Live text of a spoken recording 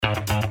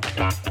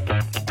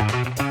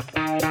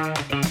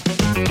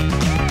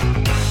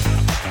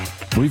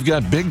We've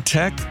got big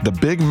tech, the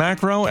big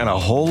macro, and a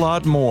whole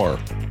lot more.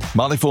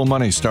 Motley Fool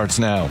Money starts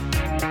now.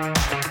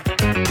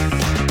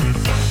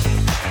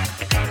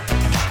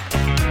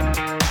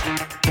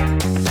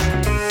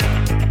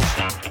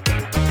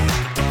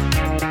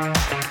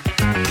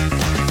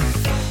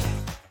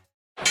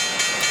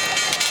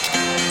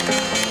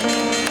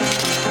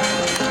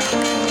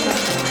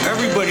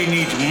 Everybody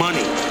needs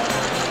money.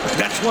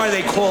 That's why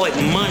they call it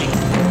money.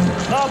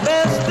 The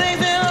best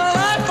things in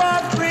life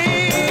are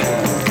free,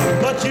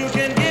 but you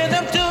can give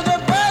them to the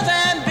birds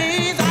and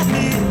bees. I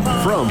need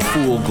money. From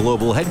Fool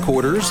Global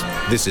Headquarters,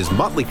 this is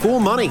Motley Fool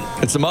Money.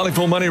 It's the Motley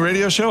Fool Money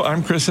radio show.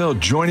 I'm Chris Hill.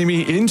 Joining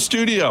me in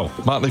studio,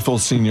 Motley Fool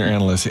senior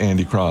analysts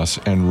Andy Cross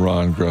and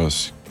Ron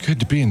Gross. Good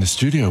to be in the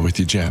studio with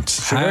you,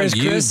 gents. How are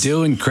you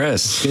doing,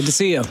 Chris? Good to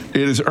see you. It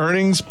is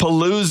earnings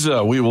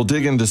palooza. We will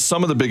dig into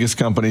some of the biggest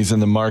companies in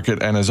the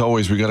market, and as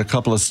always, we got a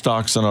couple of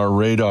stocks on our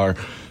radar.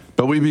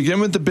 But we begin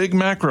with the big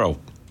macro.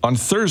 On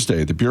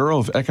Thursday, the Bureau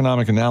of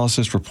Economic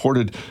Analysis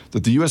reported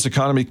that the U.S.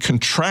 economy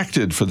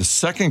contracted for the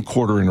second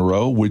quarter in a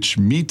row, which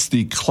meets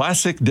the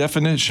classic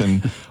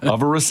definition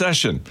of a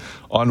recession.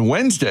 On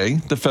Wednesday,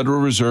 the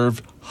Federal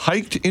Reserve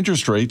hiked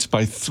interest rates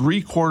by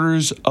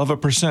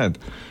 0.75%.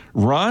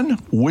 Ron,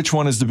 which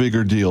one is the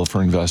bigger deal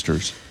for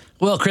investors?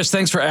 Well, Chris,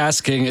 thanks for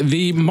asking.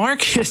 The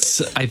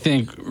markets, I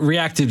think,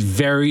 reacted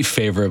very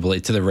favorably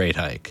to the rate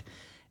hike,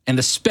 and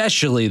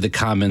especially the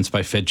comments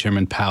by Fed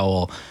Chairman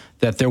Powell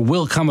that there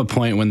will come a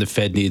point when the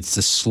Fed needs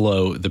to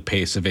slow the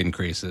pace of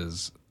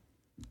increases.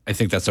 I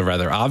think that's a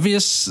rather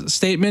obvious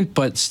statement,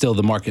 but still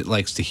the market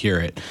likes to hear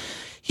it.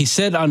 He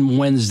said on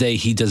Wednesday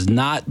he does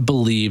not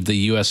believe the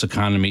U.S.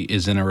 economy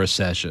is in a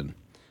recession.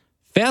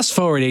 Fast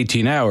forward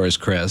 18 hours,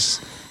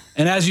 Chris,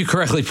 and as you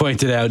correctly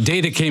pointed out,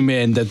 data came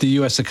in that the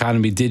U.S.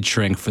 economy did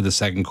shrink for the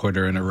second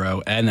quarter in a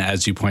row, and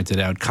as you pointed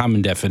out,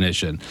 common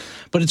definition.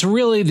 But it's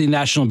really the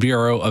National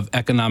Bureau of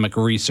Economic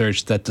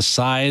Research that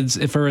decides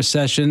if a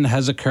recession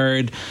has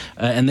occurred,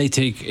 and they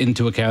take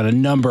into account a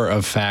number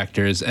of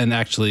factors, and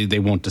actually they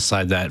won't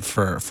decide that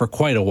for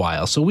quite a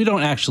while. So we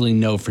don't actually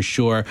know for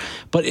sure,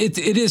 but it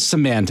is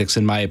semantics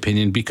in my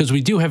opinion, because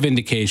we do have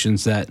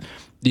indications that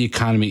the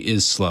economy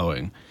is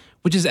slowing,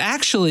 which is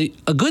actually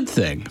a good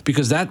thing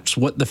because that's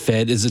what the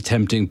Fed is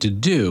attempting to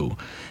do.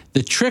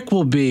 The trick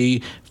will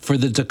be for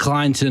the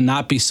decline to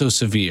not be so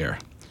severe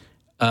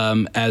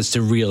as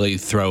to really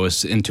throw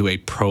us into a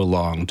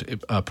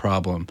prolonged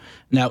problem.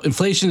 Now,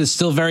 inflation is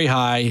still very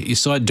high. You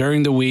saw it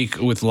during the week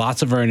with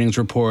lots of earnings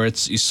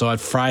reports. You saw it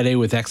Friday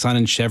with Exxon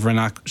and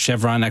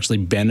Chevron actually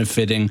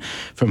benefiting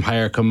from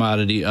higher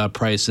commodity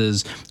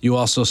prices. You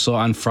also saw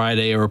on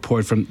Friday a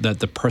report from that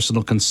the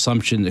personal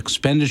consumption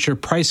expenditure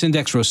price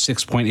index rose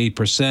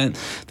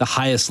 6.8%, the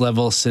highest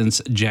level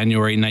since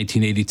January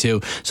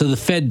 1982. So the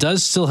Fed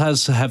does still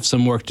have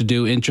some work to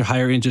do.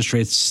 Higher interest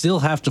rates still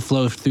have to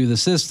flow through the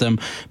system,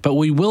 but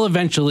we will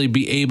eventually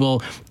be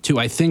able to,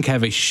 I think,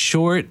 have a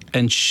short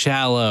and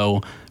shallow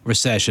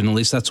recession. At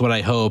least that's what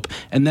I hope.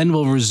 And then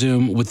we'll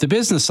resume with the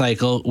business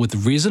cycle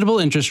with reasonable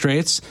interest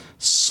rates,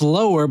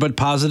 slower but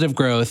positive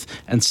growth,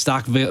 and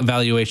stock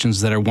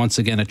valuations that are once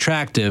again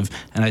attractive.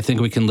 And I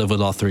think we can live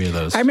with all three of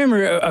those. I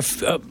remember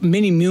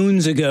many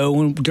moons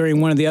ago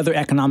during one of the other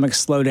economic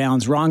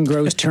slowdowns, Ron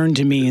Gross turned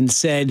to me and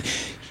said,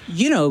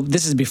 you know,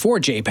 this is before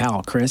Jay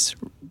Powell, Chris.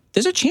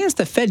 There's a chance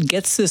the Fed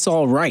gets this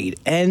all right.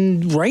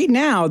 And right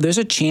now, there's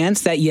a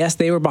chance that, yes,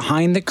 they were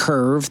behind the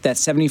curve, that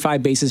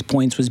 75 basis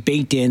points was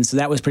baked in, so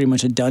that was pretty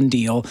much a done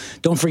deal.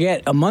 Don't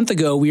forget, a month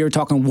ago, we were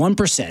talking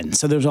 1%.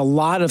 So there's a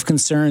lot of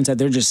concerns that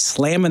they're just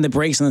slamming the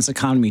brakes on this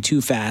economy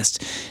too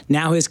fast.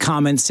 Now his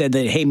comments said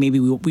that, hey, maybe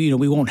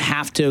we won't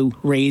have to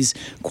raise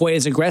quite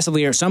as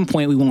aggressively, or at some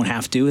point we won't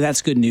have to.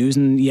 That's good news.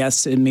 And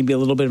yes, it may be a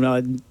little bit of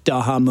a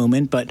aha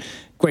moment, but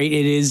great,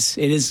 it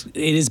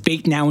is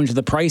baked now into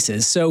the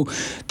prices. So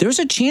there's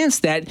a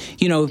chance that,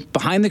 you know,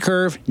 behind the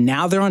curve,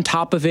 now they're on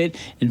top of it.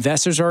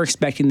 Investors are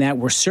expecting that.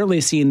 We're certainly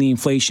seeing the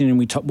inflation, and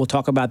we'll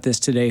talk about this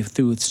today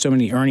through so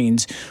many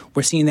earnings.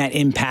 We're seeing that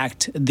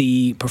impact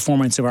the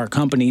performance of our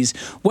companies.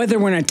 Whether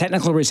we're in a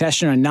technical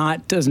recession or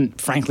not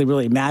doesn't frankly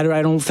really matter,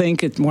 I don't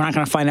think. We're not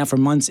going to find out for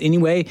months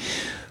anyway.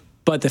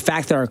 But the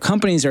fact that our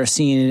companies are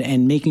seeing it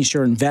and making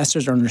sure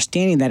investors are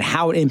understanding that,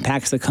 how it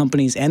impacts the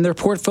companies and their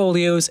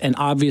portfolios, and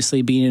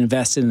obviously being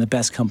invested in the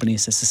best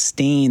companies to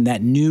sustain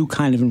that new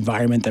kind of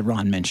environment that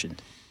Ron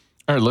mentioned.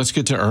 All right, let's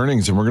get to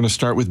earnings, and we're going to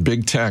start with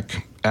big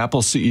tech.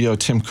 Apple CEO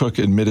Tim Cook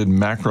admitted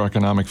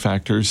macroeconomic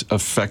factors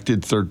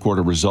affected third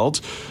quarter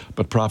results,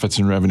 but profits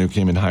and revenue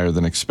came in higher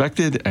than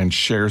expected, and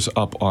shares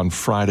up on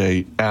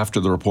Friday after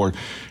the report.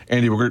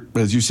 Andy,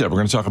 as you said, we're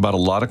going to talk about a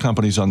lot of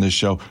companies on this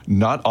show.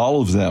 Not all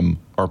of them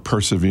are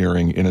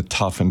persevering in a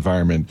tough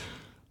environment.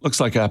 Looks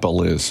like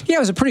Apple is. Yeah, it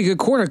was a pretty good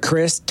quarter,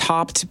 Chris.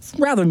 Topped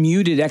rather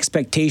muted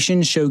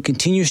expectations, showed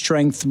continued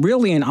strength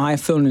really in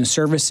iPhone and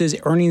services.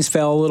 Earnings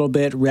fell a little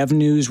bit.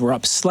 Revenues were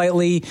up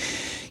slightly.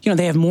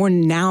 they have more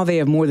now. They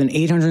have more than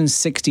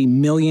 860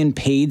 million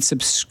paid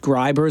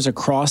subscribers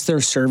across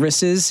their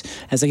services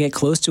as they get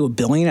close to 1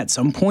 billion at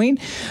some point.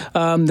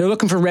 They're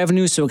looking for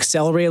revenues to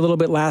accelerate a little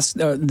bit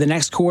the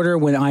next quarter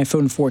when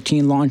iPhone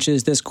 14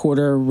 launches. This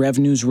quarter,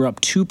 revenues were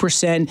up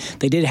 2%.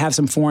 They did have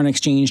some foreign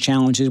exchange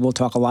challenges. We'll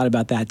talk a lot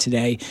about that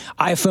today.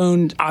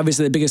 iPhone,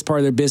 obviously the biggest part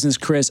of their business,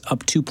 Chris,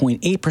 up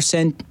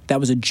 2.8%. That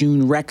was a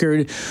June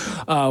record.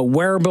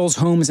 Wearables,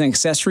 homes, and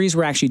accessories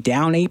were actually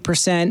down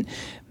 8%.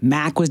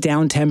 Mac was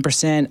down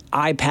 10%,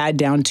 iPad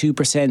down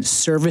 2%.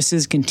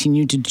 Services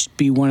continued to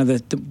be one of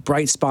the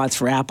bright spots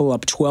for Apple,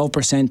 up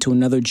 12% to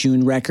another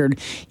June record.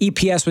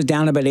 EPS was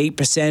down about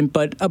 8%,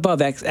 but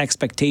above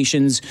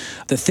expectations.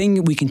 The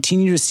thing we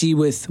continue to see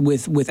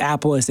with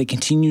Apple is they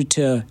continue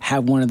to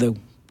have one of the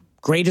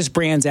greatest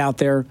brands out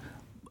there,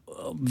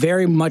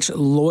 very much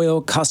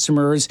loyal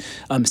customers,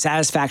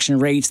 satisfaction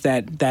rates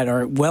that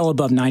are well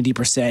above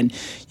 90%.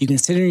 You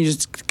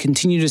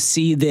continue to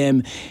see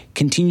them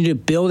continue to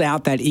build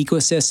out that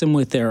ecosystem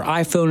with their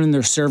iPhone and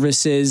their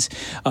services.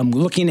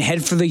 Looking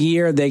ahead for the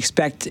year, they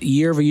expect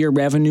year-over-year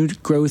revenue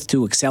growth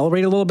to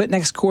accelerate a little bit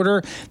next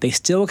quarter. They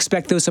still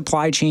expect those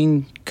supply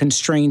chain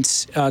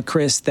constraints,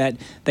 Chris, that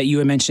you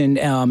had mentioned,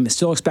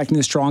 still expecting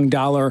the strong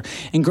dollar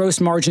and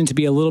gross margin to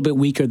be a little bit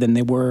weaker than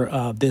they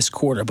were this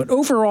quarter. But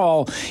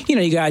overall,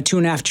 you got a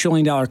 $2.5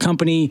 trillion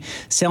company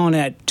selling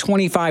at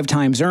 25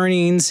 times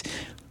earnings.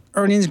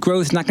 Earnings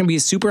growth is not going to be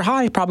super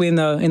high, probably in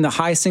the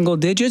high single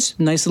digits.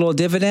 Nice little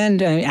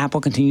dividend.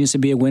 Apple continues to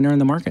be a winner in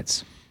the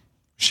markets.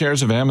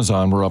 Shares of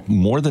Amazon were up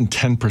more than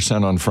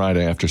 10% on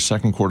Friday after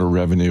second quarter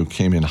revenue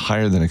came in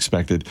higher than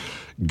expected.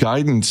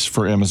 Guidance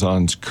for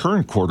Amazon's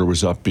current quarter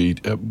was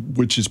upbeat,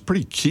 which is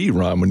pretty key,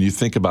 Ron, when you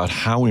think about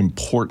how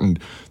important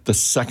the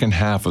second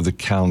half of the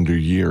calendar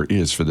year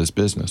is for this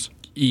business.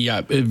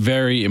 Yeah,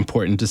 very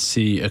important to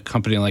see a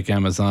company like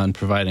Amazon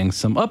providing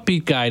some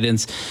upbeat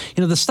guidance.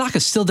 The stock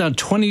is still down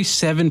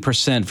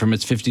 27% from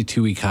its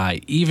 52-week high,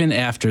 even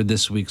after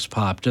this week's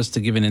pop, just to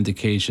give an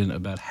indication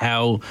about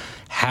how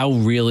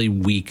really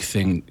weak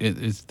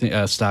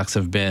stocks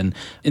have been.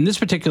 In this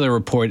particular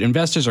report,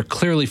 investors are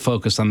clearly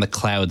focused on the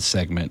cloud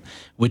segment,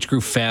 which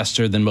grew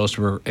faster than most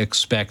were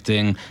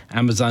expecting.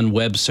 Amazon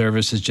Web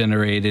Services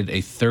generated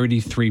a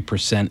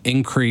 33%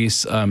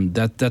 increase.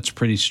 That's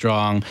pretty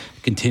strong.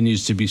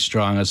 Continues to be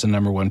strong as the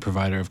number one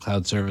provider of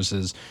cloud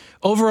services.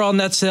 Overall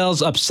net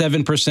sales up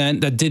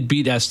 7%. That did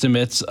beat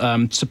estimates.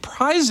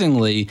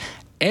 Surprisingly,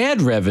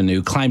 ad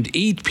revenue climbed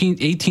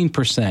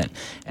 18%,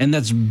 and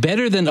that's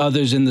better than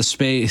others in the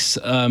space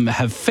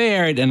have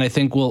fared. And I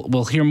think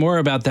we'll hear more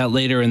about that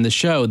later in the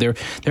show. They're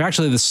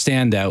actually the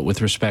standout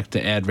with respect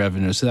to ad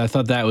revenue. So I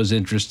thought that was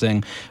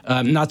interesting.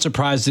 Not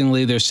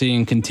surprisingly, they're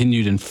seeing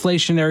continued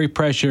inflationary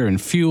pressure in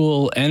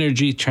fuel,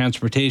 energy,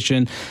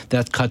 transportation.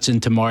 That cuts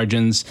into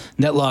margins.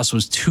 Net loss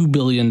was $2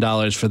 billion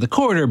for the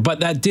quarter,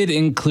 but that did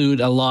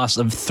include a loss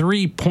of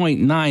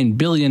 $3.9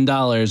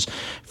 billion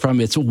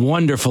from its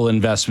wonderful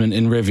investment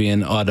in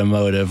Rivian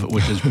Automotive,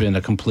 which has been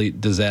a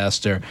complete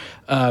disaster.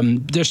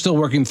 They're still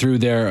working through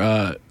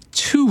their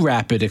too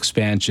rapid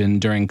expansion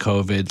during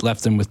COVID,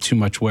 left them with too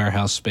much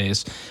warehouse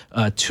space,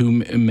 too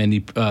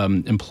many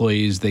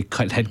employees. They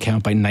cut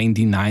headcount by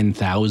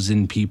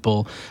 99,000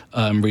 people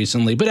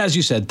recently. But as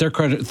you said,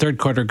 third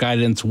quarter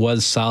guidance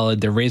was solid.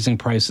 They're raising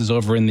prices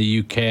over in the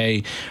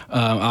UK.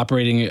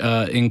 Operating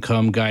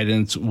income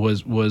guidance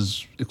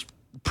was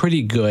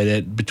pretty good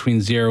at between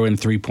 $0 and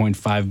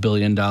 $3.5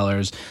 billion.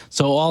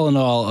 So all in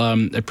all,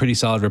 a pretty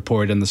solid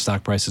report, and the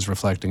stock price is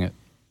reflecting it.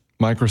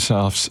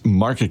 Microsoft's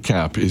market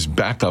cap is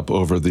back up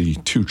over the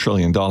 $2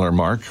 trillion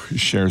mark.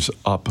 Shares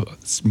up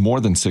more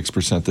than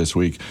 6% this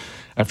week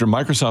after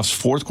Microsoft's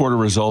fourth quarter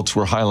results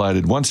were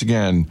highlighted once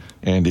again,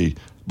 Andy,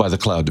 by the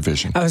cloud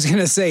division. I was going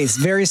to say, it's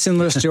a very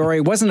similar story.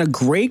 It wasn't a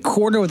great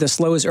quarter with the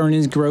slowest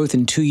earnings growth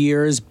in 2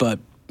 years, but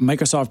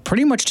Microsoft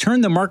pretty much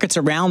turned the markets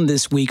around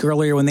this week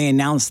earlier when they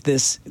announced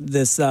this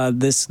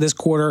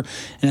quarter,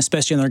 and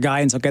especially in their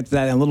guidance. I'll get to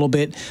that in a little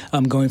bit,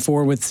 going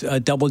forward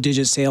with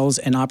double-digit sales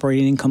and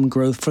operating income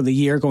growth for the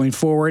year going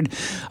forward.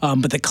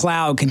 But the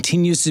cloud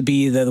continues to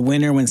be the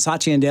winner. When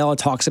Satya Nadella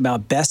talks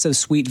about best of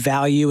suite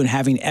value and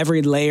having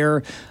every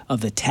layer of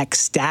the tech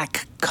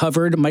stack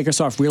covered,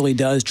 Microsoft really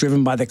does,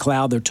 driven by the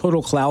cloud. Their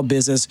total cloud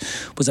business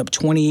was up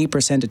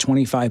 28% to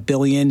 $25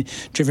 billion,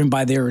 driven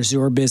by their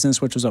Azure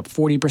business, which was up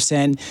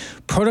 40%.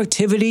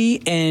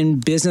 Productivity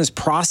and business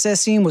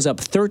processing was up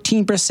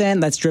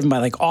 13%. That's driven by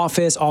like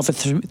Office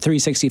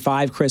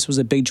 365, Chris, was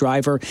a big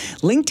driver.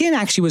 LinkedIn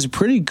actually was a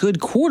pretty good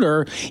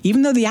quarter,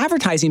 even though the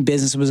advertising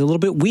business was a little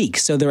bit weak.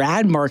 So their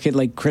ad market,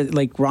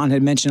 like Ron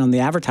had mentioned on the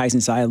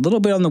advertising side, a little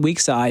bit on the weak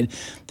side.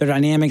 Their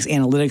Dynamics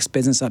Analytics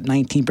business up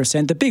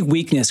 19%. The big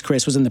weakness,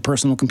 Chris, was in the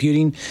personal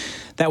computing.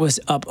 That was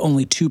up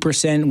only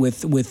 2%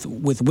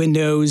 with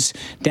Windows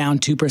down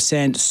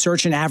 2%.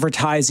 Search and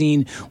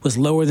advertising was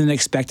lower than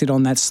expected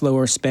on that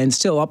slower spend.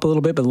 Still up a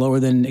little bit, but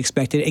lower than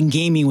expected. And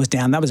gaming was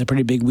down. That was a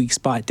pretty big weak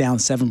spot, down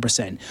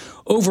 7%.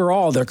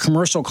 Overall, their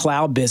commercial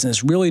cloud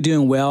business really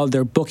doing well.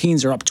 Their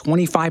bookings are up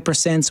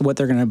 25%, so what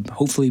they're going to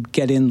hopefully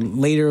get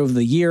in later of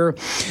the year.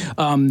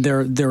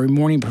 Their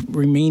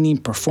remaining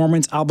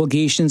performance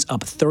obligations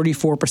up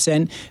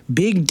 34%.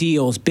 Big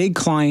deals, big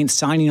clients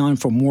signing on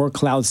for more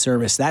cloud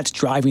service. That's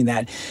driving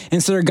that.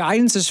 And so their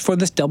guidance is for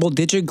this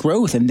double-digit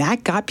growth, and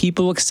that got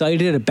people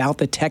excited about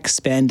the tech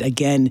spend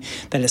again.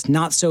 That it's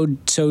not so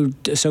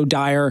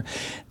dire.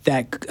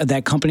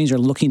 That companies are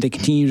looking to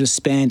continue to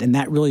spend, and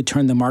that really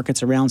turned the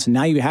markets around. So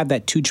now you have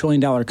that $2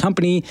 trillion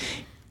company,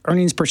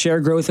 earnings per share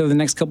growth over the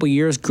next couple of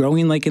years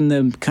growing like in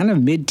the kind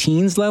of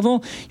mid-teens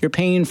level. You're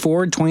paying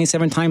Ford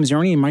 27 times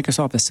earning, and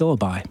Microsoft is still a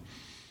buy.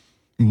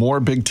 More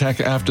big tech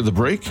after the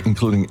break,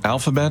 including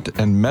Alphabet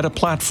and Meta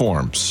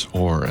Platforms,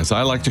 or as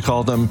I like to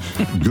call them,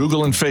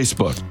 Google and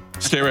Facebook.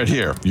 Stay right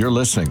here. You're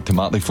listening to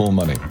Motley Fool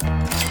Money.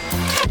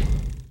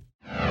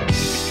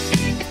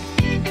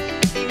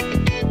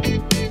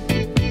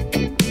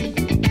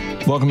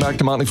 Welcome back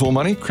to Motley Fool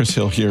Money. Chris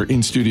Hill here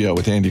in studio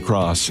with Andy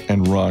Cross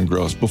and Ron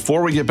Gross.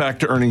 Before we get back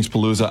to Earnings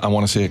Palooza, I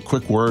want to say a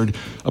quick word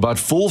about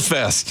Fool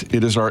Fest.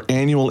 It is our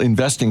annual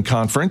investing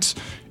conference.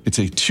 It's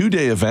a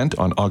 2-day event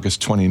on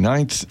August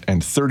 29th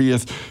and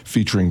 30th,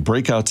 featuring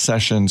breakout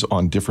sessions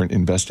on different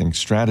investing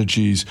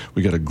strategies.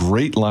 We got a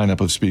great lineup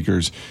of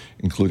speakers,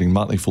 including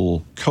Motley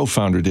Fool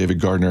co-founder David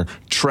Gardner,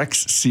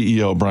 Trex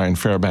CEO Brian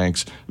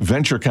Fairbanks,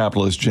 venture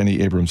capitalist Jenny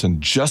Abramson,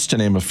 just to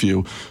name a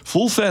few.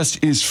 Fool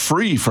Fest is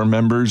free for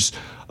members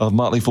of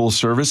Motley Fool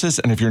Services,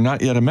 and if you're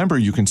not yet a member,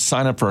 you can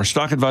sign up for our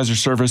Stock Advisor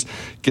service,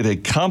 get a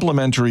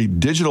complimentary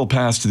digital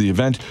pass to the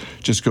event.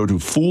 Just go to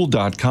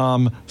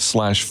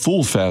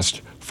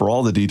fool.com/foolfest for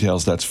all the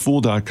details. That's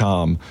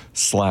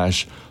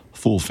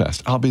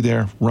fool.com/foolfest. I'll be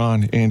there.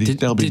 Ron, Andy,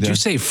 they'll be there. Did you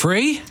say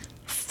free?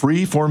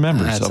 Free for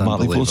members That's of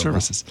Motley Fool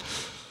Services.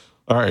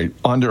 All right,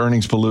 on to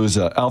Earnings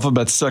Palooza.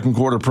 Alphabet's second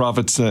quarter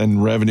profits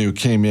and revenue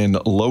came in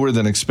lower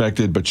than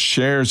expected, but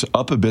shares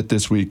up a bit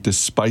this week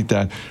despite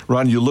that.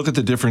 Ron, you look at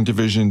the different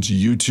divisions,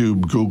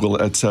 YouTube,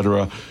 Google, et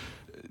cetera,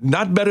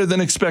 not better than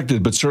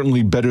expected, but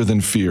certainly better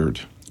than feared.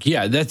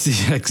 Yeah, that's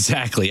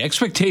exactly.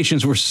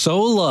 Expectations were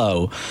so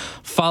low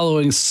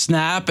following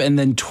Snap and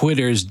then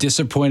Twitter's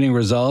disappointing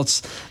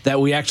results that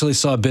we actually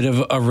saw a bit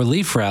of a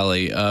relief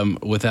rally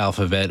with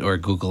Alphabet, or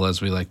Google as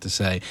we like to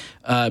say.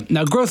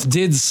 Now, growth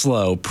did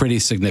slow pretty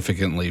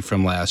significantly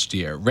from last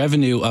year.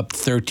 Revenue up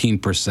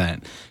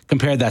 13%.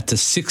 Compare that to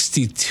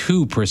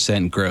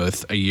 62%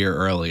 growth a year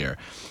earlier.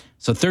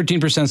 So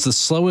 13% is the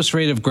slowest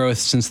rate of growth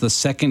since the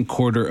second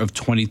quarter of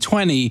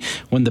 2020,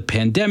 when the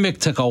pandemic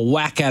took a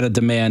whack out of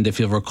demand, if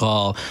you'll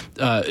recall,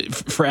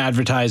 for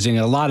advertising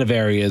in a lot of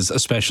areas,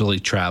 especially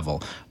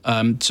travel.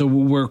 So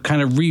we're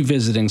kind of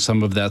revisiting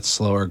some of that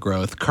slower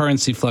growth.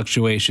 Currency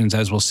fluctuations,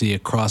 as we'll see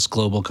across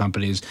global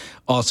companies,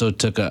 also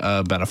took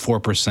about a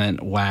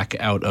 4% whack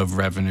out of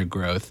revenue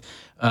growth.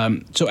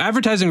 So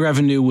advertising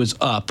revenue was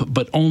up,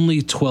 but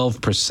only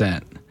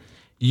 12%.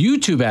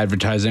 YouTube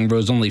advertising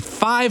rose only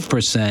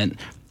 5%,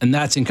 and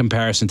that's in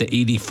comparison to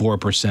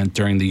 84%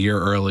 during the year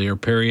earlier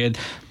period.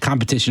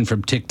 Competition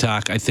from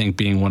TikTok, I think,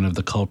 being one of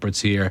the culprits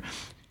here.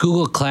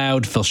 Google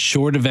Cloud fell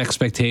short of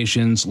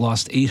expectations,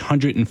 lost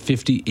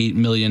 $858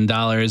 million.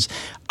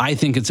 I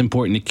think it's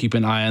important to keep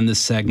an eye on this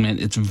segment.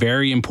 It's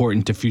very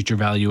important to future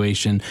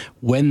valuation.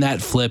 When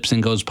that flips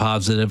and goes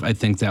positive, I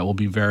think that will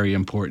be very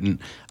important.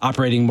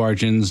 Operating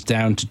margins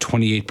down to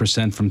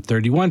 28% from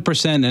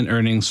 31%, and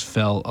earnings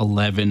fell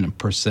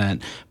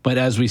 11%. But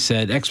as we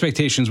said,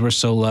 expectations were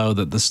so low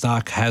that the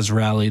stock has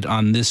rallied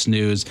on this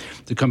news.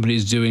 The company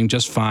is doing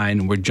just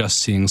fine. We're just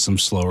seeing some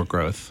slower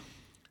growth.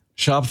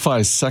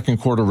 Shopify's second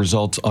quarter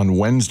results on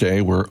Wednesday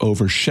were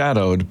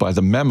overshadowed by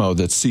the memo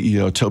that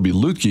CEO Tobi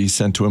Lütke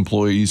sent to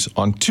employees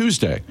on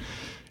Tuesday.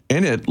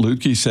 In it,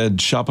 Lütke said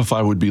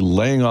Shopify would be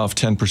laying off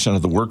 10%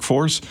 of the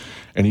workforce,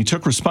 and he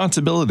took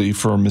responsibility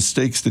for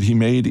mistakes that he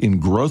made in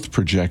growth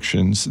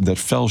projections that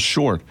fell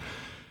short.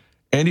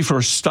 Andy, for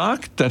a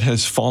stock that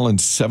has fallen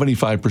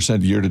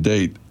 75% year to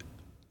date,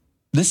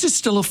 this is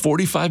still a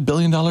 $45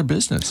 billion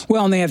business.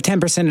 Well, and they have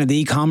 10% of the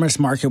e-commerce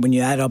market when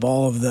you add up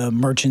all of the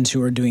merchants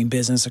who are doing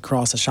business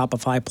across the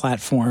Shopify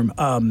platform.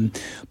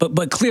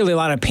 But clearly a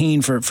lot of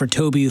pain for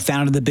Tobi, who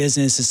founded the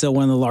business, is still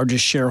one of the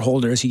largest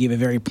shareholders. He gave a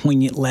very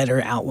poignant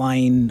letter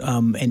outlining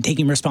and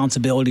taking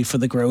responsibility for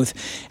the growth.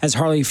 As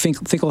Harley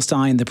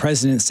Finkelstein, the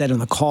president, said on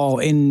the call,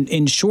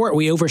 in short,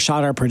 we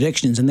overshot our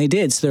predictions, and they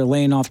did. So they're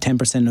laying off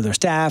 10% of their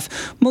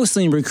staff,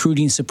 mostly in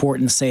recruiting, support,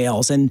 and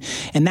sales. And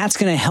that's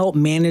going to help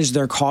manage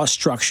their cost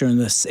structure in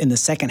the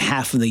second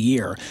half of the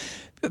year.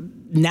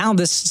 Now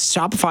this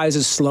Shopify is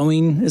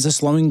a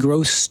slowing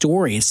growth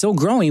story. It's still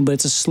growing, but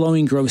it's a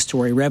slowing growth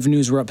story.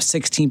 Revenues were up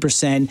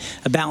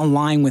 16%, about in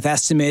line with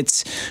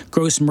estimates.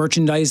 Gross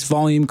merchandise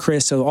volume,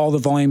 Chris, so all the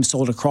volume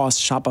sold across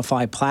the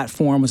Shopify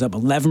platform was up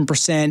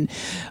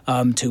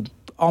 11% to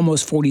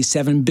almost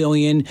 $47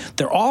 billion.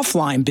 Their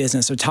offline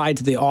business, or tied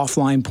to the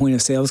offline point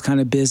of sales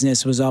kind of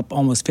business, was up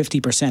almost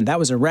 50%. That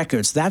was a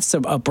record. So that's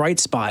a bright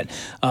spot.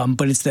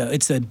 But it's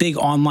the big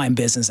online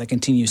business that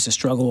continues to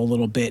struggle a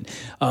little bit.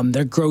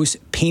 Their gross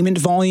payment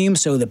volume,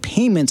 so the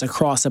payments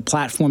across a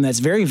platform that's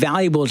very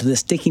valuable to the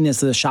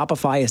stickiness of the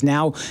Shopify, is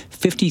now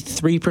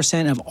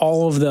 53% of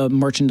all of the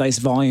merchandise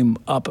volume,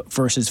 up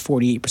versus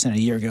 48% a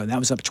year ago. That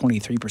was up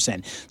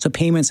 23%. So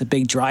payments a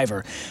big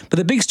driver. But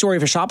the big story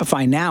for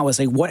Shopify now is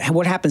like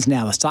what happens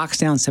now? The stock's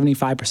down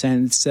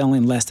 75%. It's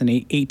selling less than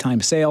eight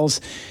times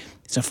sales.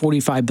 It's a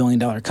 $45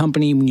 billion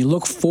company. When you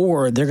look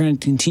forward, they're going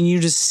to continue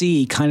to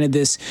see kind of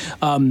this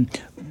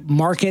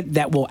market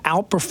that will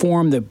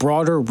outperform the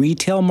broader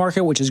retail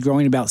market, which is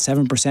growing about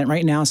 7%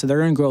 right now. So they're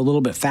going to grow a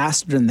little bit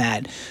faster than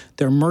that.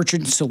 Their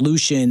merchant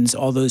solutions,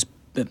 all those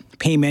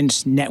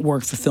payments,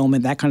 network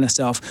fulfillment, that kind of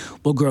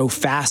stuff, will grow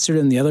faster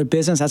than the other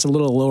business. That's a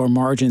little lower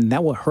margin.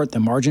 That will hurt the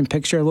margin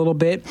picture a little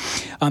bit.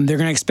 They're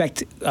going to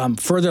expect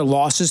further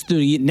losses through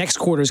the next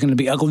quarter is going to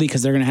be ugly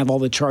because they're going to have all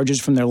the charges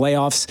from their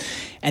layoffs,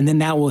 and then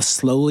that will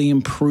slowly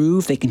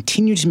improve. They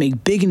continue to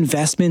make big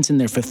investments in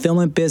their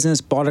fulfillment business,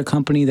 bought a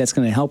company that's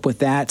going to help with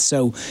that.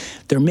 So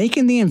they're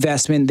making the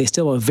investment. They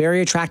still have a very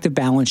attractive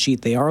balance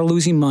sheet. They are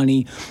losing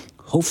money.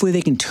 Hopefully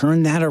they can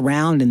turn that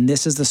around, and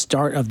this is the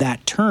start of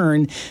that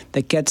turn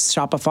that gets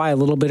Shopify a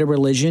little bit of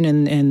religion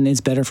and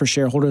is better for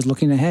shareholders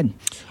looking ahead.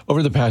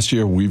 Over the past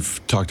year, we've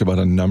talked about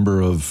a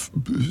number of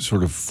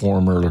sort of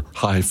former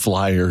high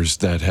flyers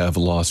that have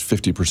lost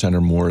 50% or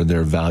more of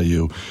their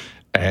value.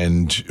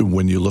 And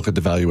when you look at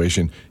the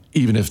valuation,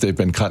 even if they've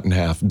been cut in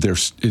half,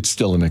 it's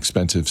still an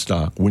expensive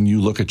stock. When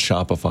you look at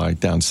Shopify,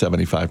 down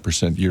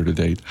 75% year to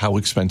date, how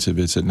expensive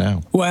is it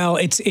now? Well,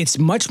 it's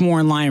much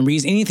more in line.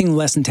 Anything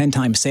less than 10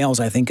 times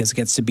sales, I think,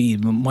 gets to be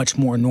much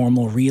more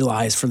normal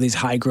realized for these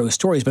high growth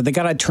stories. But they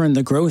got to turn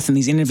the growth and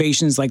these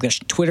innovations like the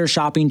Twitter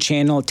shopping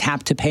channel,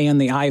 tap to pay on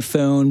the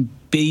iPhone,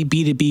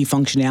 B2B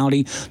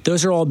functionality.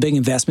 Those are all big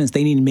investments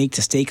they need to make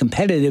to stay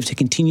competitive, to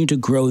continue to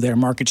grow their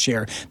market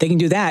share. If they can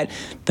do that,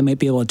 they might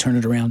be able to turn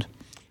it around.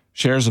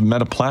 Shares of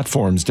Meta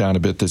Platforms down a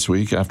bit this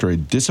week after a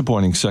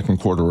disappointing second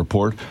quarter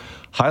report,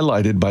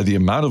 highlighted by the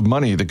amount of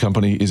money the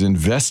company is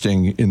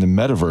investing in the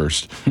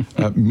metaverse.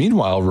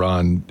 Meanwhile,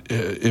 Ron,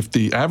 if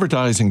the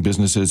advertising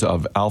businesses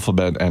of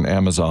Alphabet and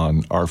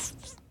Amazon are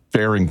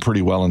faring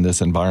pretty well in this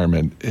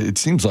environment, it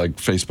seems like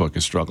Facebook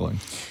is struggling.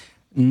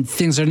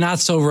 Things are not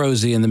so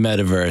rosy in the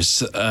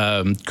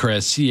metaverse,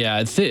 Chris.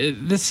 Yeah,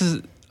 this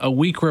is a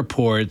weak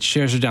report.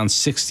 Shares are down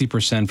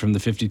 60% from the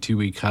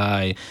 52-week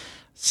high.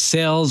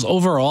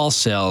 Overall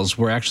sales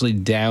were actually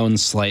down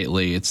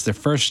slightly. It's their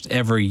first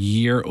ever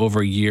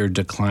year-over-year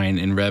decline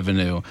in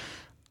revenue.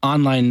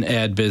 Online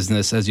ad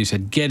business, as you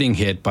said, getting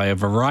hit by a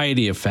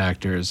variety of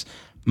factors.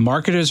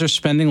 Marketers are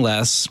spending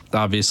less,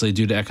 obviously,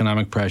 due to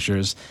economic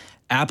pressures.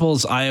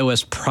 Apple's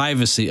iOS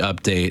privacy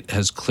update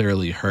has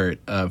clearly hurt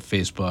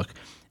Facebook.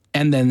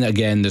 And then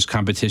again, there's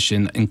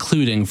competition,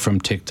 including from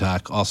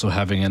TikTok, also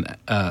having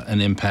an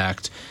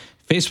impact.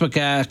 Facebook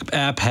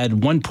app had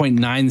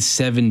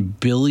 1.97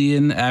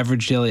 billion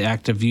average daily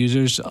active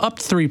users, up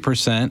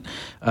 3%.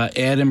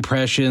 Ad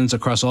impressions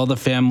across all the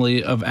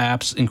family of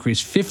apps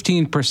increased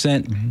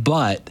 15%,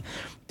 but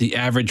the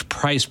average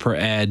price per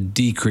ad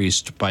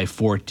decreased by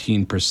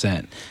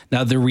 14%.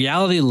 Now, the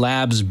Reality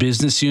Labs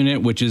business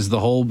unit, which is the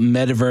whole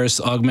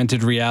metaverse,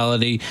 augmented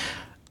reality,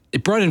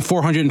 it brought in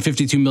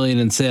 $452 million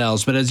in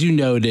sales, but as you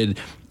noted,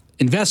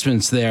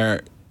 investments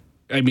there,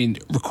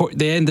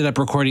 they ended up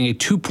recording a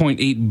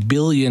 $2.8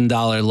 billion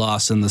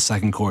loss in the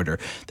second quarter.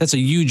 That's a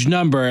huge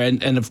number,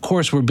 and of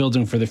course we're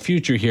building for the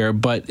future here,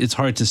 but it's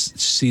hard to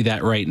see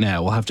that right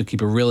now. We'll have to keep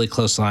a really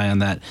close eye on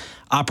that.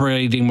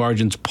 Operating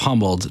margins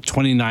pummeled,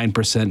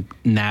 29%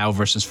 now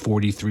versus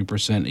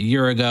 43% a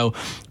year ago.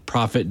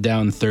 Profit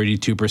down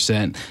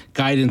 32%.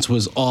 Guidance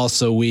was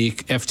also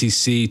weak.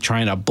 FTC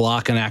trying to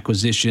block an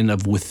acquisition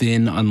of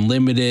Within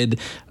Unlimited,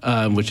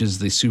 which is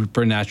the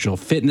supernatural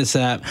fitness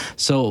app.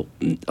 So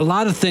a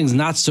lot of things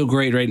not so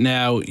great right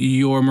now.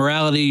 Your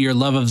morality, your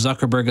love of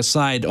Zuckerberg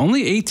aside,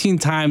 only 18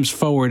 times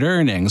forward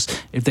earnings.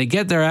 If they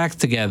get their act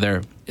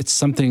together, it's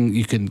something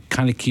you can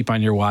kind of keep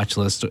on your watch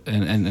list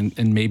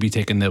and maybe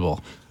take a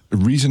nibble.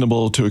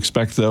 Reasonable to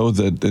expect, though,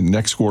 that the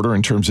next quarter,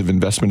 in terms of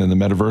investment in the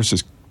metaverse,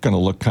 is going to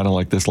look kind of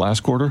like this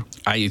last quarter?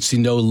 I see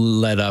no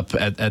let up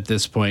at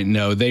this point.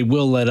 No, they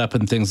will let up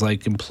in things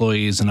like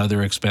employees and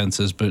other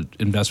expenses, but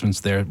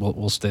investments there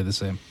will stay the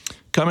same.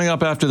 Coming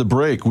up after the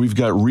break, we've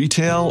got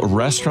retail,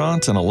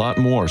 restaurants, and a lot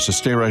more, so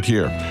stay right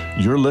here.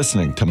 You're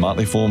listening to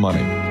Motley Fool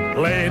Money.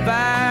 Play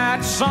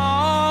that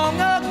song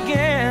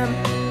again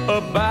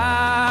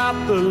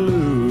about the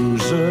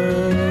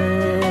loser.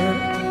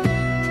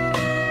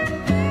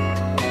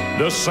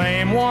 The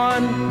same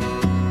one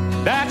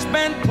that's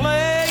been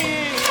playing.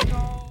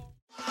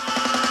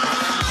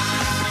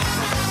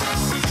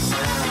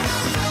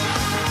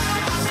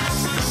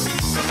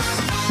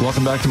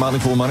 Welcome back to Motley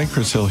Fool Money.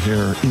 Chris Hill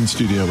here in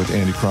studio with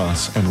Andy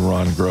Cross and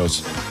Ron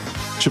Gross.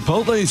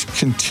 Chipotle's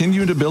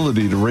continued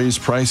ability to raise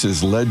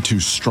prices led to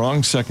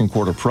strong second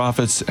quarter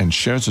profits, and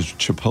shares of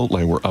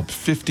Chipotle were up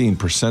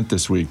 15%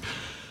 this week.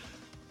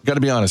 Got to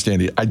be honest,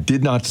 Andy, I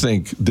did not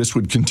think this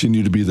would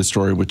continue to be the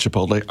story with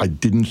Chipotle. I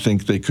didn't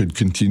think they could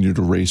continue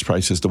to raise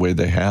prices the way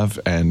they have,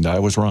 and I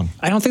was wrong.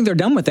 I don't think they're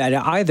done with that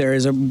either.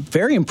 It's a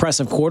very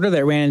impressive quarter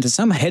that ran into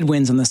some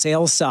headwinds on the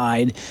sales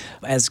side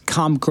as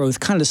comp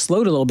growth kind of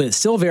slowed a little bit. It's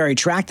still very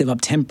attractive,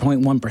 up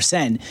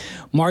 10.1%.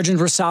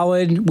 Margins were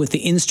solid with the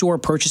in-store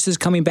purchases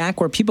coming back,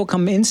 where people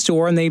come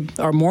in-store and they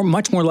are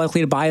much more likely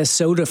to buy a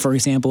soda, for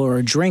example, or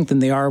a drink than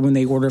they are when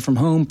they order from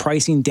home.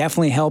 Pricing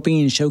definitely helping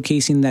and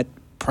showcasing that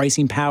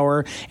pricing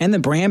power and the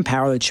brand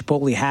power that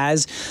Chipotle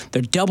has.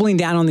 They're doubling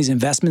down on these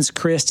investments,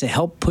 Chris, to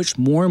help push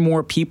more and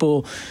more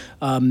people.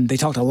 They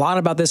talked a lot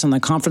about this on the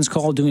conference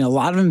call, doing a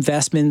lot of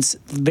investments,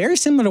 very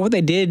similar to what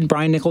they did,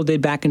 Brian Niccol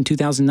did back in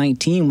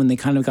 2019 when they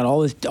kind of got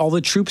all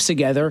the troops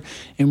together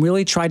and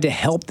really tried to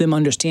help them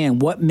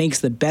understand what makes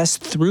the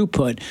best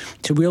throughput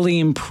to really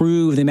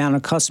improve the amount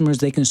of customers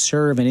they can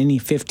serve in any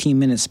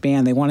 15-minute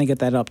span. They want to get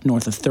that up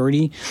north of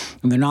 30,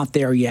 and they're not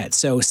there yet.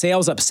 So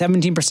sales up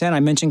 17%. I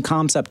mentioned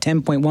comps up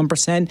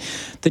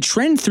 10.1%. The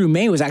trend through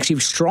May was actually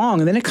strong,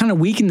 and then it kind of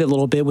weakened a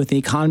little bit with the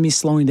economy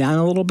slowing down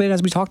a little bit,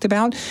 as we talked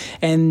about,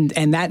 and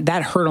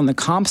that hurt on the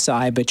comp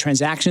side. But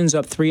transactions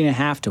up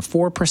 3.5% to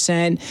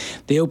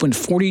 4%. They opened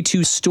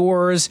 42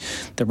 stores.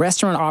 The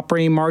restaurant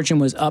operating margin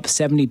was up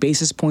 70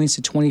 basis points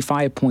to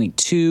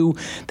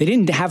 25.2. They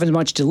didn't have as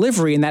much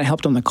delivery, and that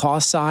helped on the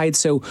cost side.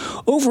 So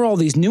overall,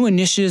 these new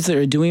initiatives that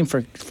they're doing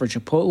for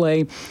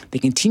Chipotle, they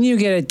continue to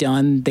get it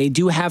done. They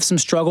do have some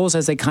struggles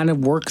as they kind of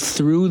work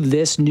through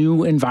this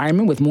new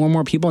environment with more and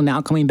more people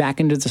now coming back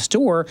into the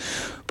store.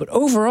 But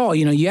overall,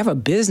 you have a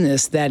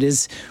business that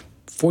is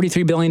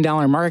 $43 billion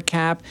market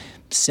cap,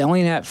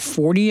 selling at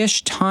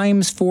 40-ish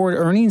times forward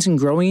earnings and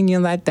growing,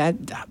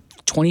 that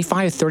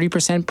 25,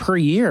 30% per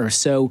year.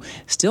 So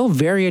still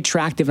very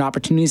attractive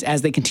opportunities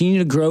as they continue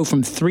to grow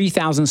from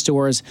 3,000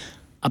 stores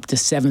up to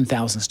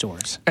 7,000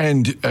 stores.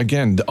 And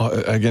again,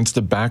 against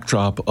the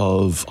backdrop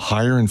of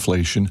higher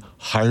inflation,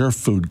 higher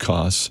food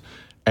costs,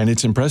 and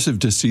it's impressive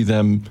to see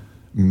them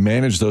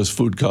manage those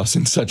food costs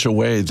in such a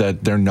way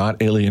that they're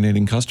not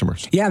alienating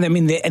customers. Yeah, I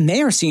mean,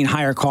 they are seeing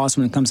higher costs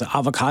when it comes to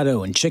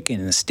avocado and chicken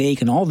and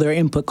steak and all their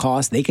input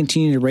costs. They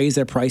continue to raise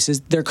their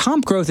prices. Their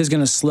comp growth is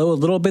going to slow a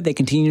little bit. They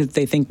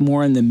think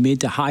more in the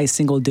mid to high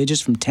single digits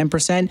from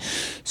 10%.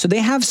 So they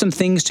have some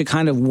things to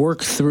kind of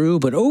work through,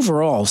 but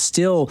overall,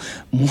 still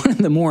one of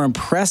the more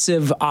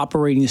impressive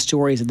operating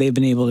stories that they've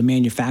been able to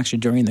manufacture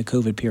during the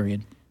COVID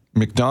period.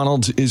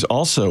 McDonald's is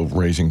also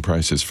raising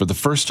prices. For the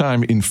first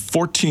time in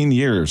 14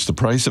 years, the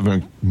price of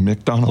a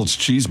McDonald's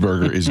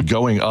cheeseburger is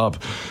going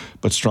up.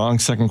 But strong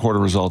second quarter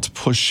results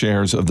push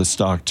shares of the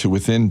stock to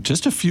within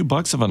just a few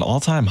bucks of an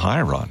all-time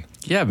high, Ron.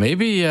 Yeah,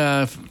 maybe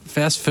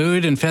fast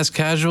food and fast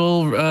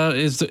casual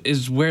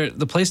is where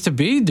the place to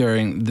be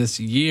during this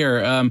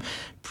year.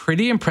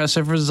 Pretty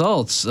impressive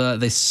results.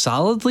 They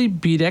solidly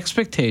beat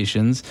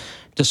expectations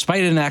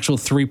despite an actual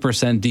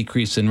 3%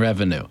 decrease in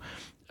revenue.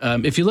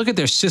 If you look at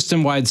their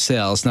system-wide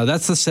sales, now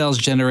that's the sales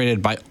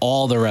generated by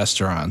all the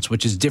restaurants,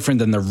 which is different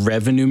than the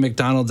revenue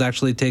McDonald's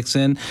actually takes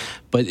in,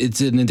 but it's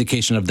an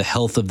indication of the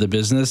health of the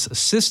business.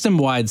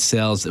 System-wide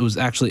sales, it was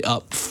actually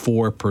up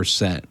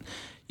 4%.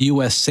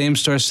 U.S.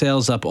 same-store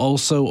sales up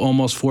also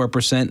almost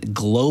 4%.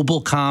 Global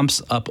comps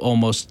up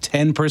almost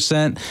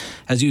 10%.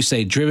 As you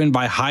say, driven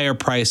by higher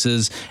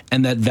prices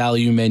and that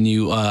value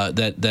menu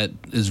that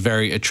is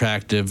very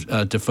attractive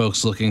to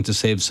folks looking to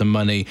save some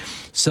money.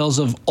 Sales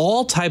of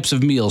all types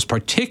of meals,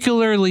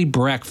 particularly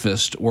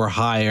breakfast, were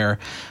higher.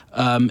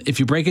 If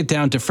you break it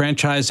down to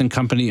franchise and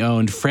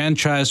company-owned,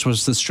 franchise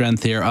was the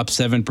strength here, up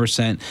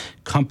 7%.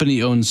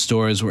 Company-owned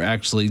stores were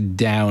actually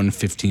down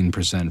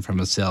 15% from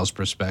a sales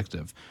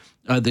perspective.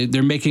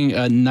 They're making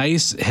a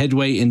nice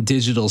headway in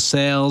digital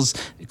sales,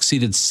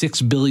 exceeded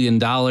 $6 billion.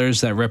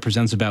 That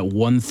represents about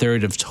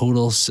 1/3 of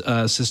total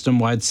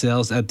system-wide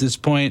sales at this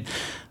point.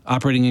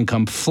 Operating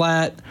income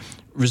flat.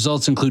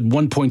 Results include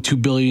 $1.2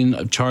 billion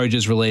of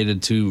charges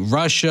related to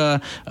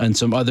Russia and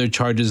some other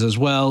charges as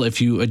well.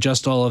 If you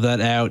adjust all of that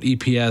out,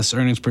 EPS,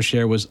 earnings per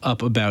share, was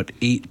up about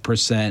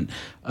 8%.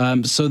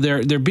 So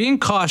they're being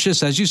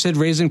cautious, as you said,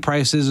 raising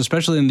prices,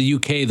 especially in the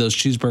UK. Those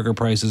cheeseburger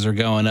prices are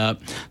going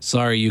up.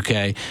 Sorry,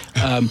 UK.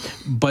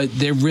 But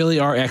they really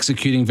are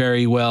executing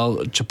very well.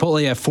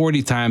 Chipotle at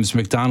 40 times,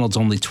 McDonald's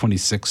only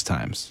 26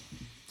 times.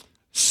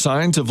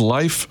 Signs of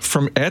life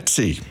from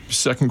Etsy.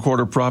 Second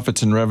quarter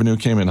profits and revenue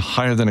came in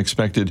higher than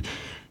expected.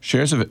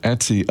 Shares of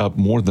Etsy up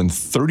more than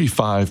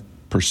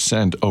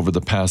 35% over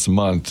the past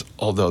month,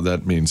 although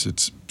that means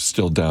it's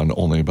still down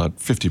only about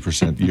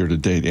 50% year to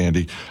date,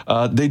 Andy.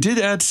 They did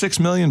add 6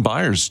 million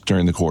buyers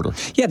during the quarter.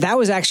 Yeah, that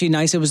was actually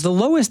nice. It was the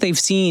lowest they've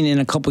seen in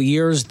a couple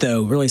years,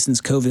 though, really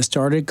since COVID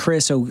started,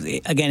 Chris. So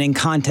again, in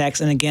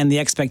context, and again, the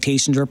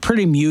expectations are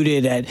pretty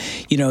muted at,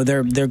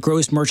 their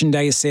gross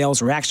merchandise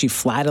sales were actually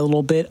flat a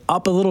little bit,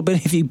 up a little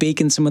bit if you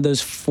bake in some of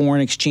those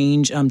foreign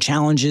exchange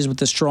challenges with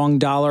the strong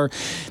dollar.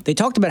 They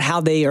talked about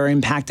how they are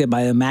impacted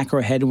by the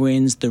macro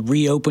headwinds, the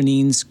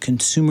reopenings,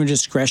 consumer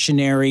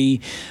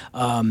discretionary.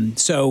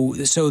 So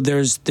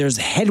there's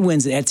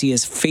headwinds that Etsy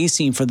is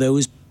facing for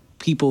those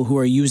people who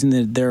are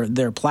using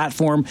their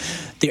platform.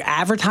 Their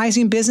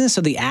advertising business,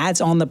 so the ads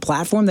on the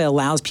platform that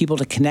allows people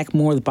to connect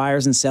more with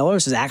buyers and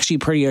sellers, is actually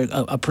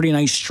a pretty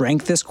nice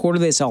strength this quarter.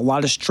 They saw a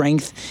lot of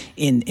strength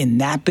in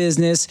that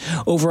business.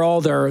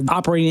 Overall, their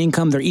operating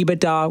income, their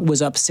EBITDA,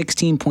 was up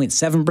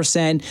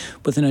 16.7%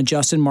 with an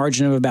adjusted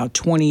margin of about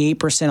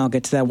 28%. I'll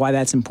get to that, why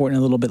that's important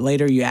a little bit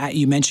later.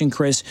 You mentioned,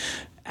 Chris,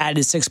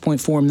 added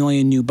 6.4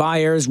 million new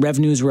buyers.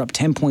 Revenues were up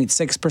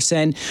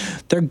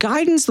 10.6%. Their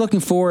guidance looking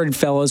forward,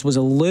 fellas, was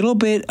a little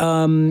bit,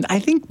 I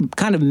think,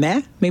 kind of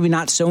meh, maybe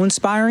not so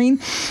inspiring,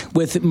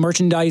 with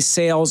merchandise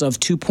sales of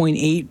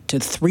 2.8 to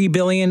 3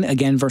 billion,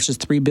 again, versus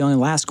 3 billion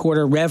last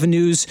quarter.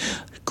 Revenues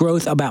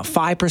growth about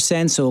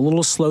 5%, so a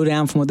little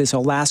slowdown from what they saw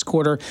last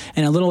quarter,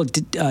 and a little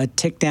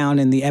tick down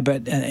in the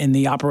EBIT, in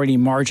the operating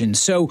margin.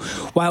 So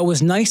while it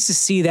was nice to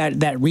see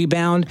that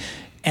rebound,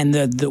 and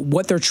the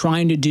what they're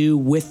trying to do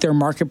with their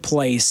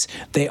marketplace,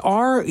 they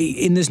are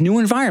in this new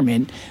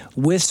environment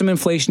with some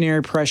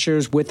inflationary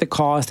pressures, with the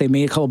cost. They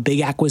made a couple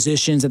big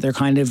acquisitions that they're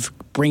kind of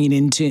bringing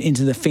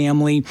into the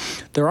family.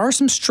 There are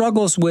some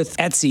struggles with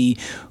Etsy,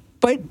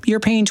 but you're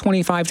paying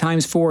 25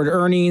 times forward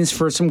earnings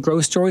for some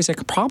growth stories that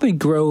could probably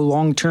grow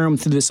long-term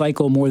through the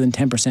cycle more than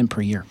 10% per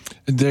year.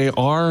 They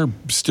are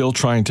still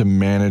trying to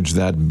manage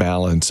that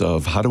balance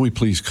of how do we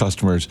please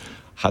customers,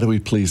 how do we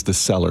please the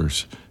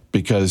sellers?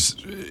 Because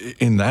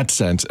in that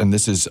sense, and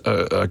this is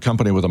a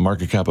company with a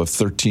market cap of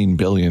 $13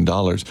 billion,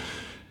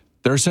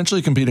 they're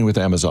essentially competing with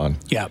Amazon.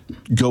 Yeah.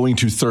 Going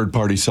to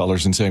third-party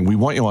sellers and saying, we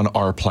want you on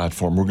our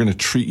platform. We're going to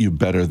treat you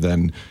better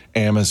than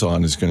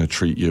Amazon is going to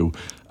treat you.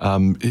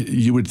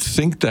 You would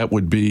think that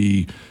would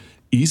be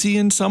easy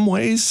in some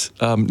ways,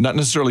 not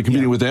necessarily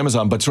competing with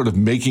Amazon, but sort of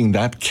making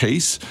that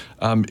case.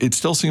 It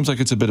still seems like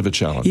it's a bit of a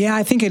challenge. Yeah,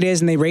 I think it is.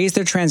 And they raised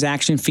their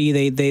transaction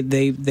fee.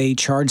 They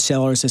charge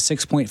sellers at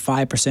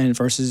 6.5%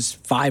 versus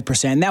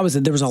 5%. And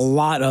there was a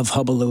lot of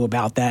hullabaloo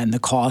about that and the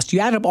cost.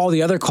 You add up all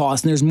the other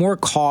costs, and there's more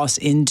costs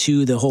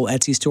into the whole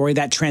Etsy story.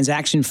 That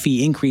transaction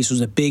fee increase was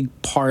a big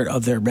part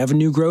of their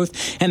revenue growth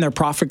and their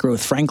profit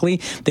growth,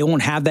 frankly. They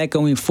won't have that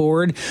going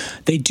forward.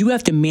 They do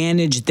have to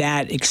manage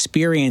that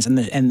experience and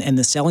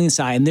the selling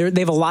side. And they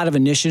have a lot of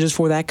initiatives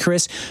for that,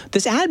 Chris.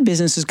 This ad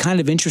business is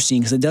kind of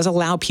interesting because it does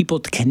allow people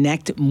to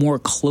connect more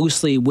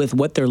closely with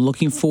what they're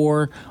looking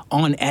for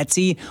on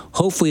Etsy.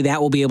 Hopefully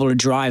that will be able to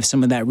drive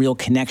some of that real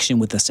connection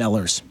with the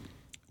sellers.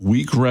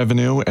 Weak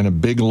revenue and a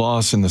big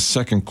loss in the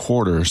second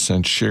quarter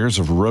sent shares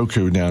of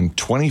Roku down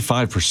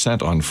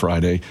 25% on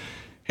Friday,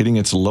 hitting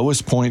its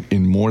lowest point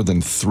in more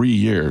than 3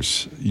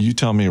 years. You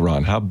tell me,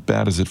 Ron, how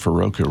bad is it for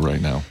Roku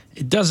right now?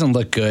 It doesn't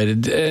look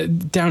good.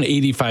 Down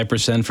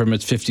 85% from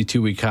its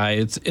 52-week high.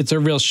 It's a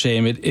real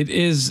shame. It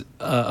is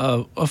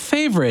a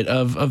favorite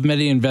of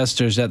many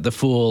investors at the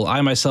Fool.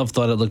 I myself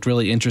thought it looked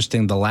really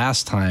interesting the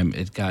last time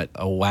it got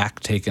a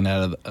whack taken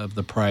out of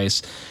the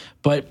price.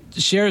 But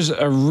shares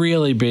are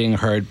really being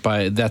hurt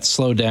by that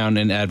slowdown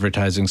in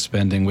advertising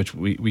spending, which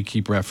we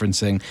keep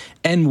referencing,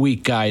 and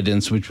weak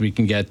guidance, which we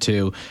can get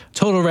to.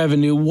 Total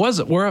revenue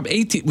was up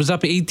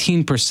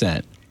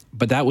 18%,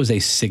 but that was a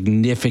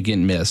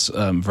significant miss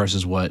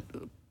versus what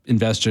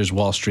investors,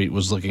 Wall Street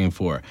was looking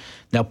for.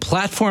 Now,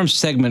 platform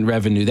segment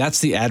revenue, that's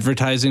the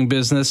advertising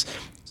business,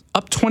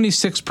 up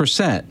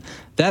 26%.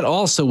 That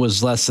also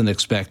was less than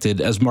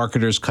expected as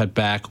marketers cut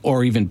back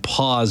or even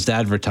paused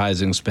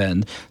advertising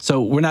spend.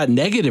 So we're not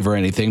negative or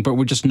anything, but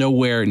we're just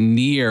nowhere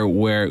near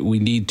where we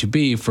need to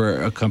be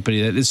for a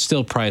company that is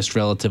still priced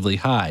relatively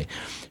high.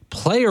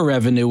 Player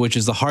revenue, which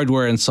is the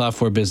hardware and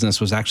software business,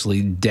 was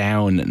actually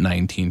down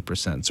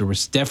 19%. So we're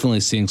definitely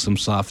seeing some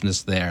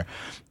softness there.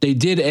 They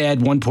did add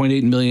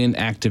 1.8 million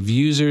active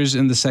users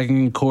in the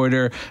second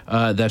quarter.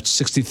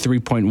 That's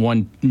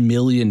 63.1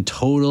 million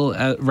total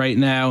right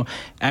now.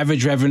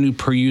 Average revenue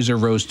per user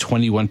rose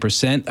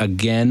 21%,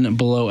 again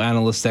below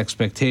analyst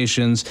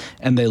expectations,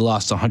 and they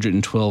lost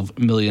 $112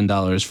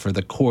 million for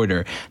the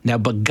quarter. Now,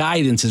 but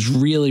guidance is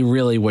really,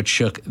 really what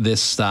shook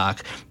this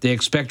stock. They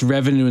expect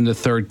revenue in the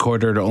third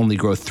quarter to only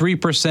grow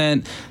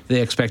 3%. They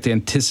expect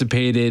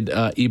anticipated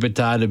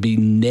EBITDA to be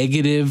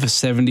negative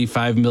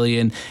 75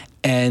 million.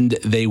 And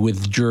they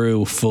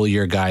withdrew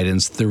full-year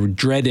guidance, the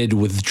dreaded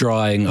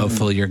withdrawing of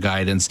full-year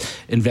guidance.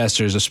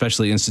 Investors,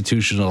 especially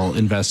institutional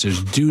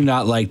investors, do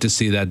not like to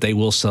see that. They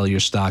will sell your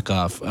stock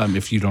off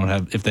if they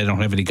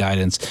don't have any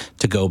guidance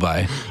to go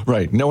by.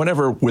 Right. No one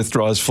ever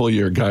withdraws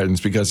full-year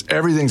guidance because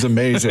everything's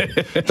amazing.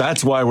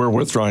 That's why we're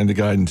withdrawing the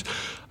guidance.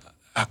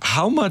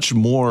 How much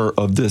more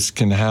of this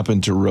can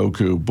happen to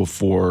Roku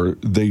before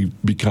they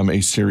become a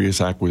serious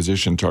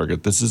acquisition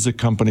target? This is a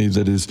company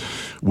that is,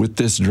 with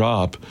this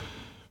drop,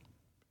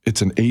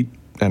 it's an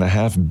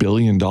 $8.5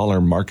 billion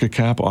market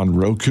cap on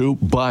Roku.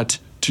 But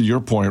to your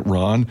point,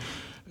 Ron,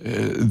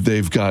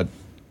 they've got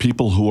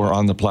people who are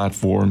on the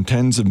platform,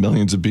 tens of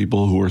millions of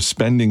people who are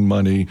spending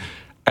money.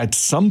 At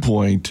some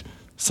point,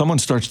 someone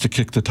starts to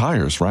kick the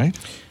tires, right?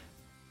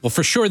 Well,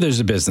 for sure,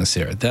 there's a business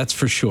here. That's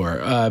for sure.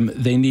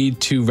 They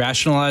need to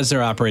rationalize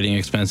their operating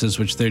expenses,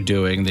 which they're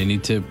doing. They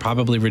need to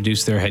probably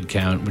reduce their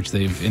headcount, which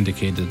they've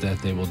indicated that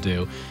they will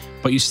do.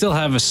 But you still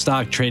have a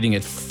stock trading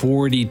at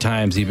 40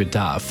 times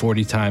EBITDA,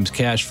 40 times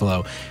cash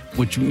flow,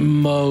 which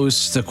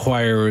most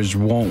acquirers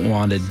won't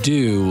want to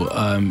do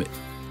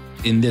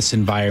in this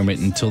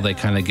environment until they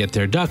kind of get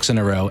their ducks in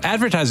a row.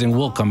 Advertising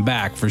will come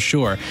back for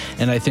sure,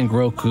 and I think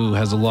Roku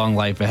has a long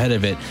life ahead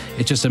of it.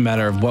 It's just a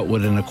matter of what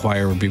would an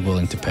acquirer be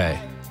willing to pay.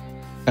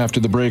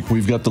 After the break,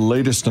 we've got the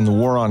latest in the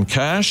war on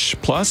cash.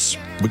 Plus,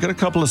 we got a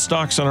couple of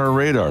stocks on our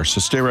radar, so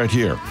stay right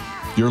here.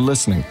 You're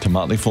listening to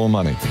Motley Fool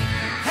Money.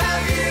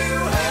 Have you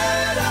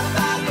heard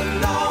about the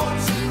lone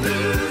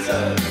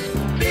loser?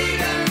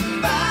 Beaten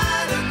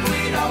by the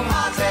Queen of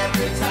Hearts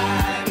every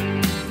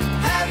time.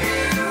 Have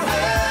you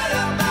heard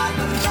about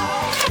the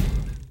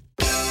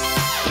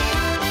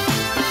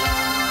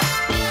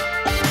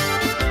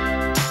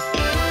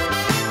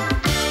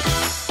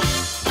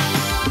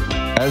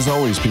As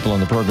always, people on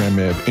the program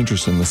may have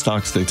interest in the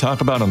stocks they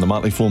talk about, and the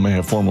Motley Fool may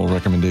have formal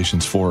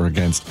recommendations for or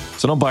against.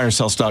 So don't buy or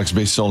sell stocks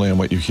based solely on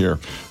what you hear.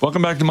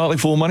 Welcome back to Motley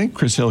Fool Money.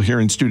 Chris Hill here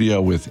in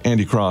studio with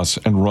Andy Cross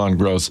and Ron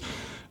Gross.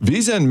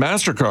 Visa and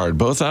MasterCard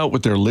both out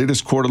with their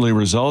latest quarterly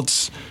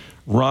results.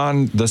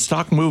 Ron, the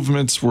stock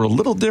movements were a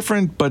little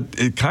different, but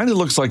it kind of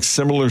looks like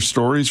similar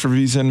stories for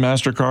Visa and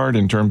MasterCard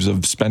in terms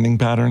of spending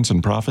patterns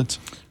and profits.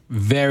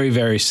 Very,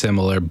 very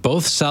similar.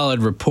 Both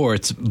solid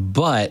reports,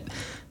 but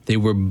they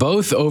were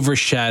both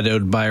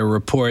overshadowed by a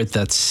report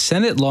that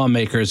Senate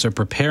lawmakers are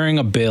preparing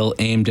a bill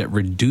aimed at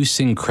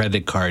reducing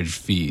credit card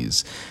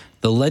fees.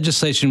 The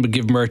legislation would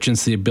give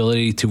merchants the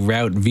ability to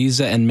route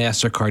Visa and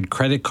MasterCard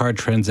credit card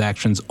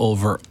transactions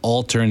over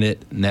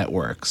alternate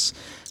networks.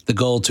 The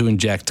goal to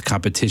inject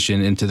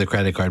competition into the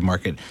credit card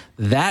market.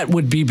 That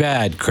would be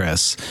bad,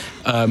 Chris.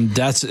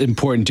 That's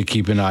important to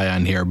keep an eye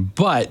on here.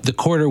 But the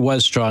quarter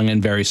was strong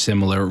and very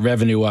similar.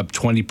 Revenue up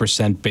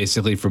 20%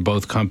 basically for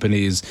both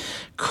companies.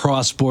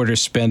 Cross-border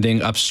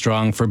spending up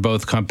strong for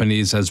both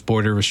companies as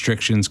border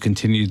restrictions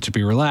continue to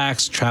be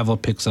relaxed. Travel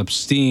picks up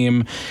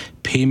steam.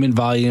 Payment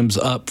volumes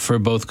up for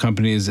both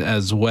companies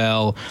as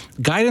well.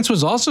 Guidance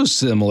was also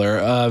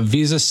similar.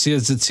 Visa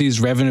says it sees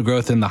revenue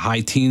growth in the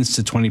high teens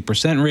to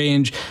 20%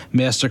 range.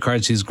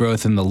 MasterCard sees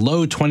growth in the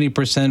low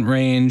 20%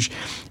 range.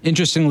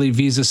 Interestingly,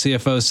 Visa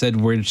CFO said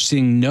we're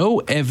seeing no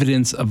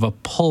evidence of a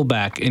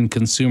pullback in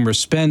consumer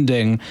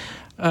spending.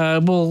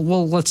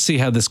 Well, let's see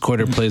how this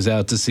quarter plays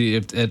out to see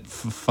if it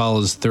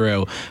follows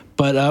through.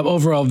 But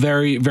overall,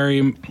 very,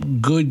 very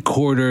good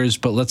quarters,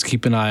 but let's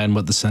keep an eye on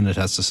what the Senate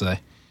has to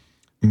say.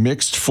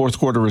 Mixed fourth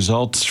quarter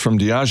results from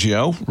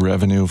Diageo.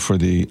 Revenue for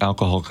the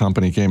alcohol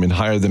company came in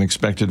higher than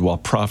expected, while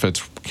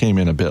profits came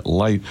in a bit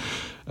light.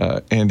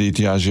 Andy,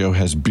 Diageo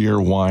has beer,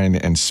 wine,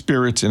 and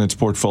spirits in its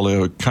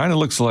portfolio. It kind of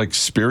looks like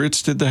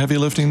spirits did the heavy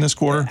lifting this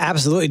quarter.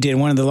 Absolutely did.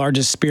 One of the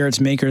largest spirits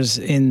makers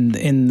in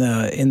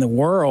the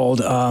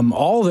world.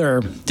 All their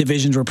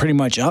divisions were pretty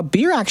much up.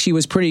 Beer actually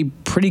was pretty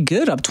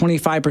good, up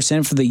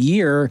 25% for the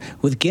year,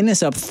 with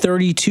Guinness up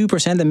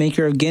 32%. The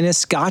maker of Guinness.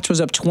 Scotch was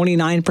up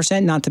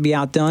 29%, not to be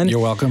outdone. You're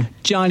welcome.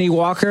 Johnny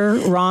Walker,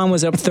 Ron,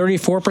 was up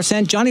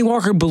 34%. Johnny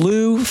Walker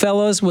Blue,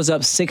 fellas, was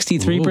up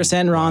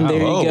 63%. Ron, there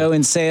you go,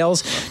 in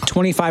sales.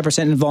 25%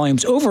 in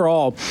volumes.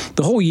 Overall,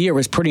 the whole year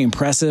was pretty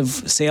impressive.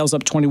 Sales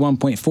up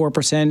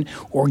 21.4%.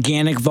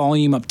 Organic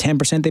volume up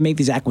 10%. They make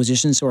these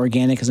acquisitions, so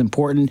organic is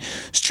important.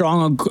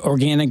 Strong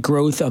organic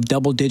growth of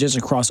double digits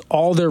across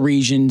all their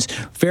regions.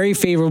 Very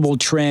favorable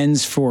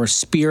trends for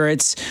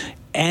spirits,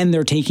 and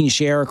they're taking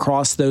share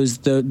across those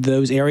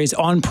areas.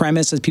 On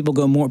premise, as people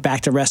go more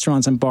back to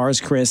restaurants and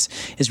bars, Chris,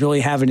 is really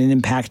having an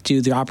impact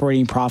to the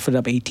operating profit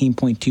up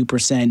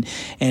 18.2%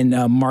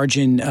 and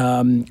margin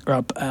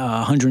up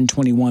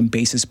 121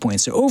 basis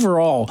points. So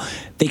overall,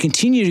 they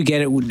continue to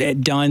get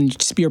it done.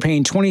 You're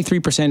paying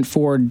 23%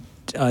 for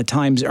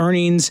times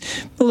earnings,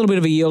 a little bit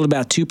of a yield,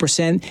 about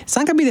 2%. It's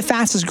not going to be the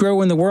fastest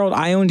grower in the world.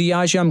 I own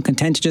Diageo. I'm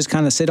content to just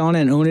kind of sit on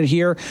it and own it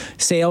here.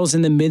 Sales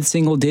in the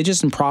mid-single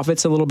digits and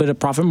profits, a little bit of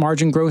profit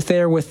margin growth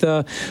there with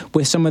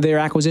some of their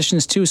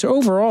acquisitions too. So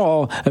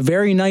overall, a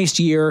very nice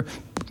year.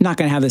 Not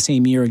going to have the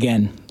same year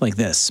again like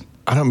this.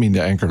 I don't mean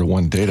to anchor to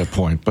one data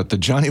point, but the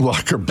Johnny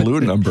Walker Blue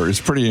number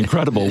is pretty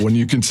incredible when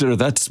you consider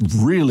that's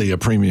really a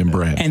premium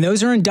brand. And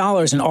those are in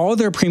dollars, and all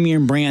their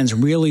premium brands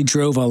really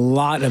drove a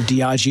lot of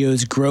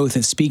Diageo's growth.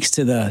 It speaks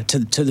to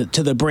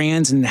the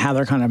brands and how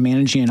they're kind of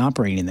managing and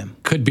operating them.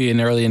 Could be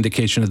an early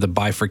indication of the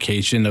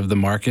bifurcation of the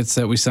markets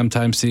that we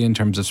sometimes see in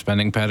terms of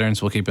spending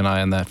patterns. We'll keep an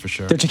eye on that for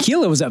sure. Their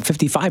tequila was up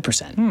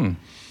 55%.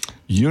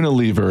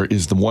 Unilever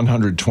is the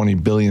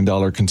 $120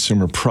 billion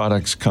consumer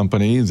products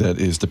company that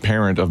is the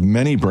parent of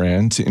many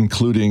brands,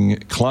 including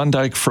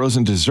Klondike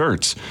frozen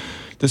desserts.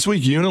 This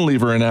week,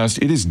 Unilever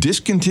announced it is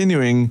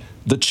discontinuing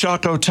the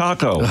Choco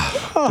Taco.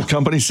 The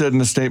company said in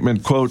a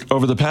statement, quote,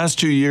 "Over the past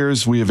 2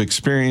 years, we have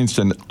experienced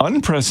an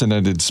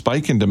unprecedented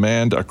spike in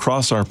demand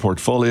across our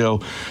portfolio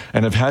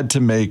and have had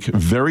to make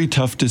very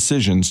tough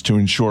decisions to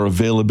ensure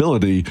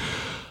availability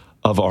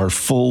of our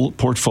full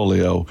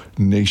portfolio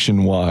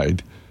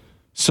nationwide."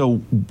 So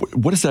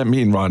what does that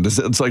mean, Ron?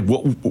 It's like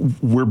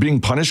we're being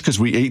punished because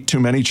we ate too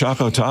many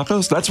Choco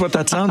Tacos? That's what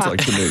that sounds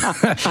like to me.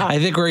 I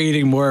think we're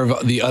eating more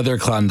of the other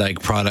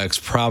Klondike products,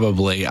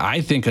 probably. I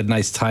think a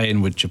nice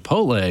tie-in with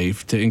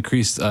Chipotle to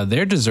increase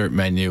their dessert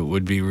menu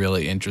would be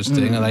really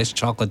interesting. A nice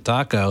chocolate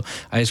taco,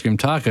 ice cream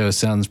taco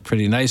sounds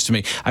pretty nice to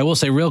me. I will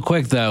say real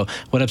quick, though,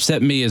 what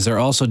upset me is they're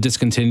also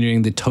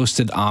discontinuing the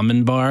toasted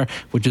almond bar,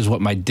 which is what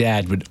my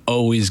dad would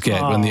always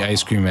get when the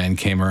ice cream man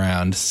came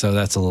around. So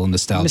that's a little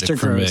nostalgic Mr.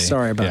 for me. Gross,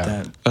 sorry about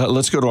that.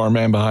 Let's go to our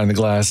man behind the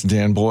glass,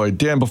 Dan Boyd.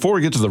 Dan, before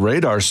we get to the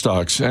radar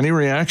stocks, any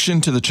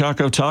reaction to the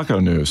Choco Taco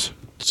news?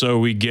 So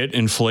we get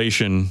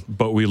inflation,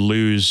 but we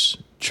lose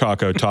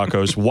Choco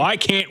Tacos. Why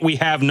can't we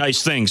have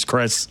nice things,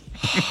 Chris?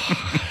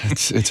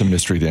 It's a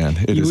mystery, Dan.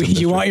 It is a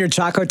mystery. You want your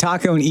Choco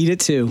Taco and eat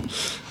it too.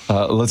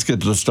 Let's get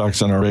to the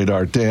stocks on our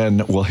radar.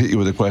 Dan, we'll hit you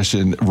with a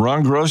question.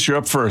 Ron Gross, you're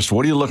up first.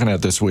 What are you looking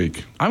at this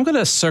week? I'm going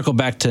to circle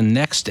back to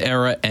Next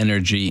Era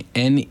Energy,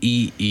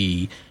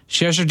 NEE.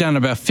 Shares are down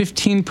about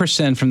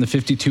 15% from the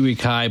 52-week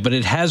high, but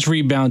it has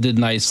rebounded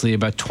nicely,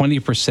 about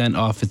 20%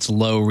 off its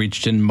low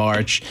reached in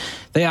March.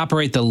 They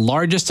operate the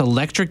largest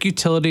electric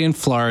utility in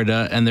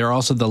Florida, and they're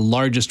also the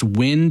largest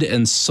wind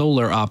and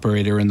solar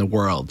operator in the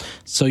world.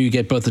 So you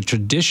get both a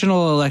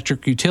traditional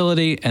electric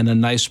utility and a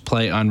nice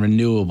play on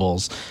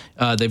renewables.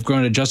 They've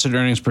grown adjusted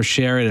earnings per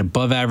share at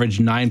above average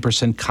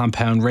 9%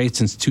 compound rate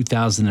since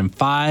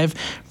 2005,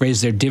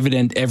 raised their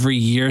dividend every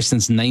year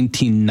since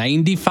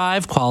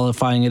 1995,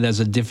 qualifying it as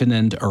a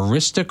dividend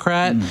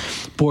aristocrat.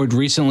 Board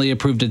recently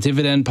approved a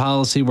dividend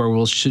policy where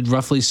we should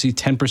roughly see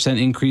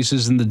 10%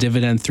 increases in the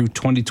dividend through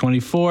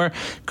 2024,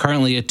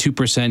 currently at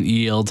 2%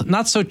 yield.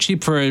 Not so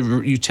cheap for a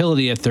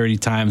utility at 30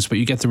 times, but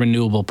you get the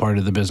renewable part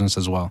of the business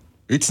as well.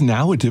 It's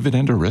now a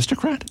dividend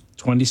aristocrat?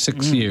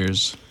 26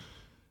 years.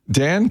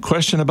 Dan,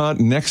 question about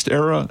Next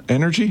Era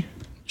Energy?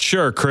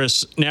 Sure,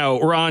 Chris. Now,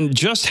 Ron,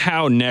 just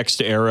how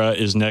Next Era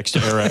is Next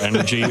Era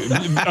Energy?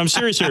 I'm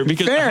serious here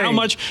because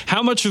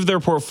how much of their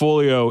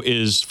portfolio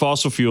is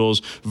fossil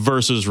fuels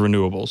versus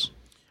renewables?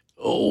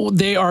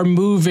 They are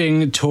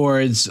moving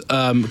towards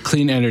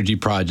clean energy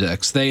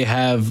projects. They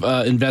have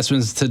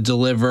investments to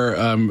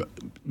deliver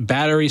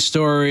battery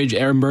storage,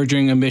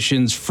 emerging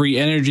emissions, free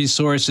energy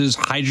sources,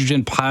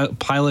 hydrogen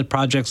pilot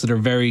projects that are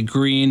very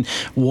green,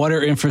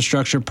 water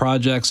infrastructure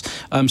projects.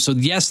 So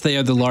yes, they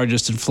are the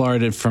largest in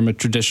Florida from a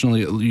traditional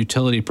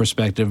utility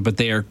perspective, but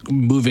they are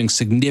moving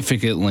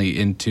significantly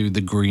into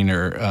the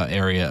greener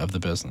area of the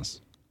business.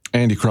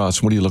 Andy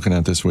Cross, what are you looking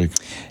at this week?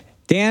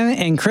 Dan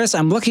and Chris,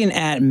 I'm looking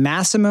at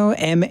Masimo,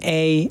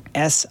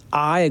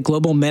 M-A-S-I, a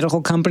global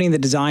medical company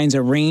that designs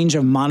a range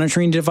of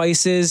monitoring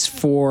devices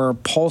for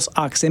pulse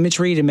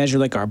oximetry to measure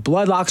like our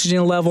blood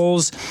oxygen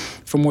levels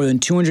for more than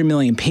 200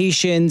 million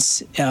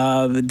patients.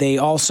 They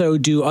also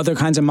do other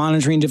kinds of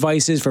monitoring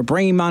devices for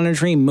brain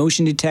monitoring,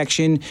 motion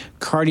detection,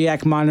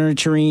 cardiac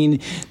monitoring.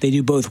 They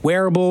do both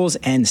wearables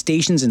and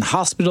stations in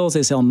hospitals.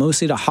 They sell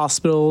mostly to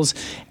hospitals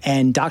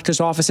and doctors'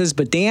 offices.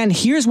 But Dan,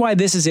 here's why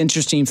this is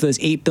interesting for this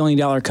 $8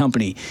 billion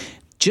company.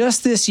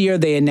 Just this year,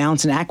 they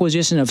announced an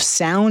acquisition of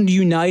Sound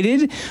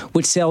United,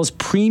 which sells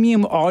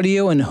premium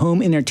audio and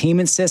home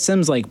entertainment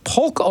systems like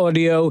Polk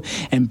Audio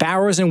and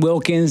Bowers &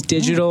 Wilkins,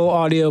 digital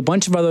audio, a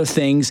bunch of other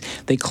things.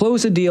 They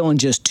closed the deal in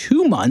just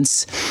 2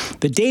 months.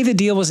 The day the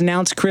deal was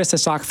announced, Chris, the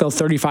stock fell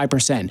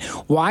 35%.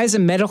 Why is a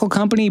medical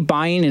company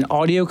buying an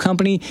audio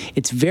company?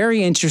 It's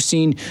very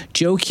interesting.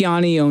 Joe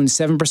Kiani owns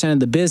 7% of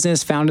the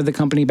business, founded the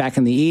company back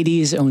in the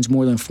 80s, owns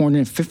more than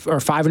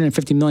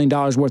 $550 million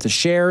worth of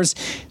shares.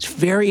 It's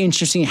very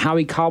interesting how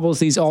he cobbles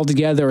these all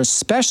together,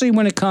 especially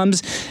when it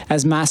comes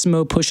as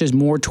Masimo pushes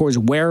more towards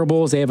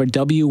wearables. They have a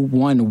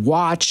W1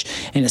 watch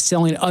and is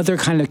selling other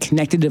kind of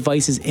connected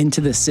devices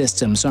into the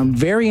system. So I'm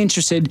very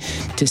interested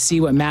to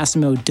see what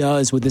Masimo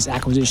does with this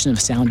acquisition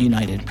of Sound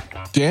United.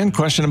 Dan,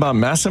 question about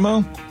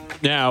Masimo?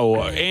 Now,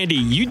 Andy,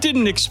 you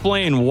didn't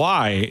explain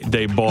why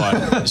they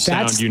bought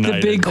Sound United.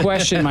 That's the big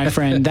question, my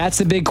friend. That's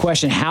the big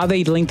question. How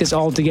they link this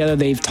all together.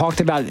 They've talked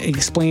about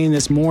explaining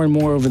this more and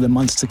more over the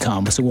months to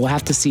come. So we'll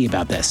have to see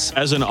about this.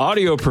 As an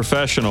audio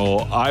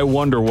professional, I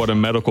wonder what a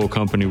medical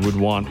company would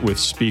want with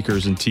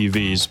speakers and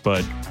TVs,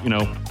 but, you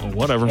know,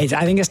 whatever. I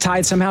think it's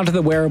tied somehow to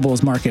the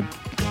wearables market.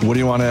 What do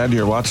you want to add to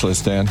your watch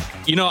list, Dan?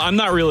 You know, I'm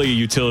not really a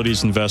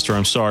utilities investor.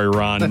 I'm sorry,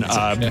 Ron.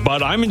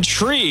 But I'm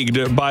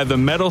intrigued by the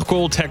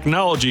medical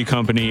technology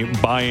company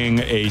buying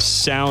a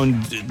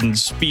sound and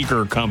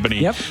speaker company.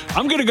 Yep.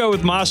 I'm going to go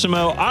with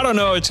Masimo. I don't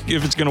know if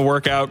it's going to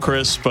work out,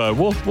 Chris, but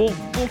we'll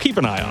keep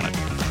an eye on it.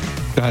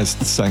 Guys,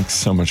 thanks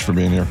so much for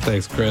being here.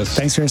 Thanks, Chris.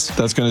 Thanks, Chris.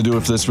 That's going to do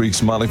it for this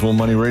week's Motley Fool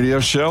Money Radio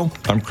Show.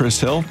 I'm Chris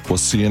Hill. We'll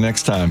see you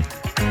next time.